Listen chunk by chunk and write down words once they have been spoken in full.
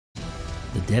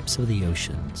The depths of the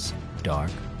oceans,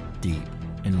 dark, deep,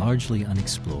 and largely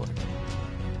unexplored.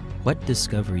 What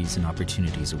discoveries and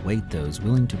opportunities await those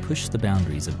willing to push the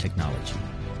boundaries of technology?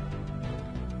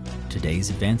 Today's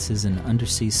advances in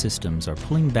undersea systems are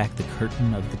pulling back the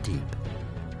curtain of the deep.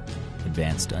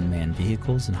 Advanced unmanned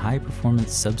vehicles and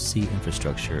high-performance subsea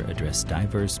infrastructure address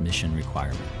diverse mission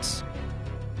requirements.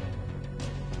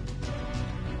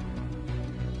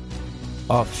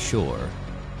 Offshore,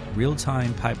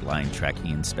 real-time pipeline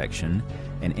tracking inspection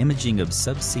and imaging of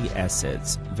subsea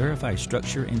assets verify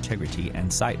structure integrity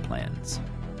and site plans.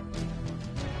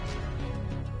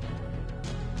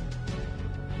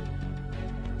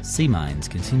 Sea mines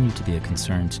continue to be a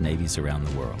concern to navies around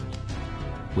the world.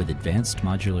 With advanced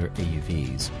modular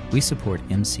AUVs, we support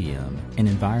MCM and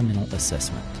environmental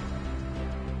assessment.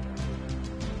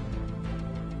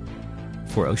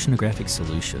 For oceanographic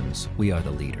solutions, we are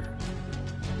the leader.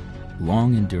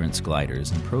 Long-endurance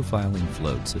gliders and profiling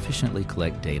floats efficiently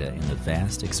collect data in the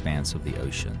vast expanse of the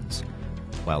oceans,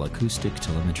 while acoustic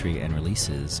telemetry and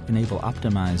releases enable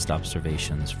optimized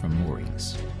observations from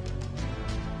moorings.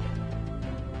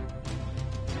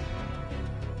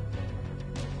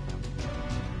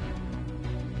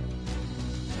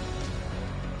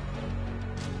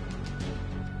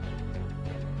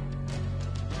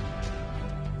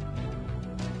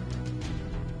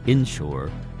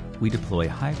 Inshore, we deploy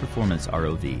high-performance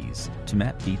ROVs to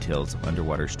map details of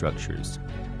underwater structures,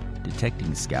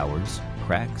 detecting scours,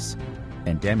 cracks,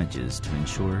 and damages to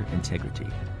ensure integrity.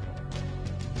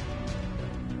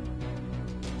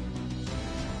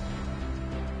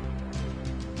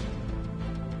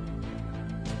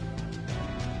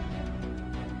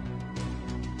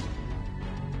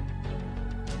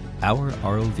 Our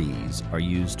ROVs are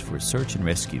used for search and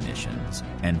rescue missions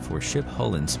and for ship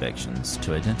hull inspections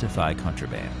to identify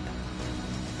contraband.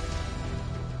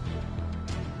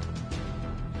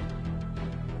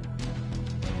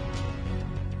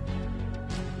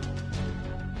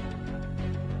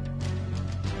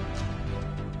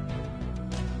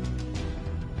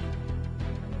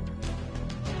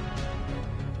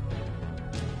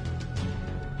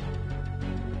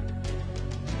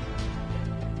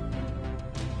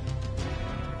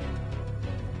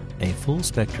 A full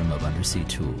spectrum of undersea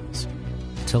tools.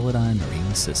 Teledyne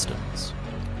Marine Systems.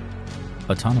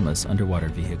 Autonomous underwater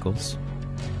vehicles.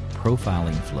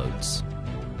 Profiling floats.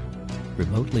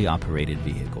 Remotely operated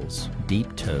vehicles.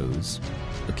 Deep tows.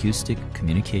 Acoustic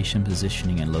communication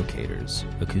positioning and locators.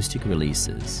 Acoustic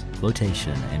releases.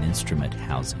 Flotation and instrument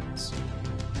housings.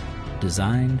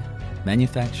 Designed,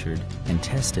 manufactured, and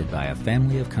tested by a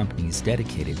family of companies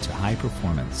dedicated to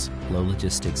high-performance,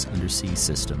 low-logistics undersea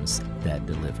systems that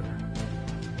deliver.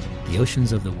 The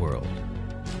oceans of the world,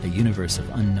 a universe of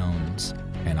unknowns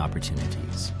and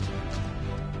opportunities.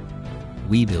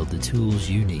 We build the tools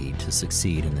you need to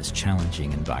succeed in this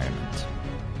challenging environment.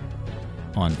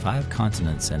 On 5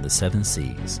 continents and the 7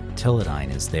 seas,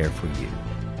 Teledyne is there for you.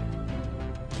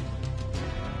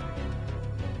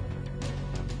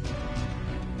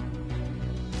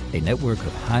 A network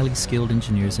of highly skilled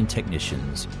engineers and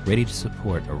technicians ready to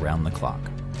support around the clock.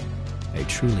 A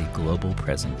truly global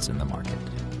presence in the market.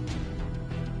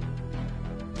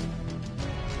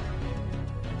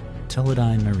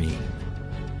 Teledyne Marine,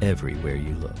 everywhere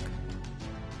you look.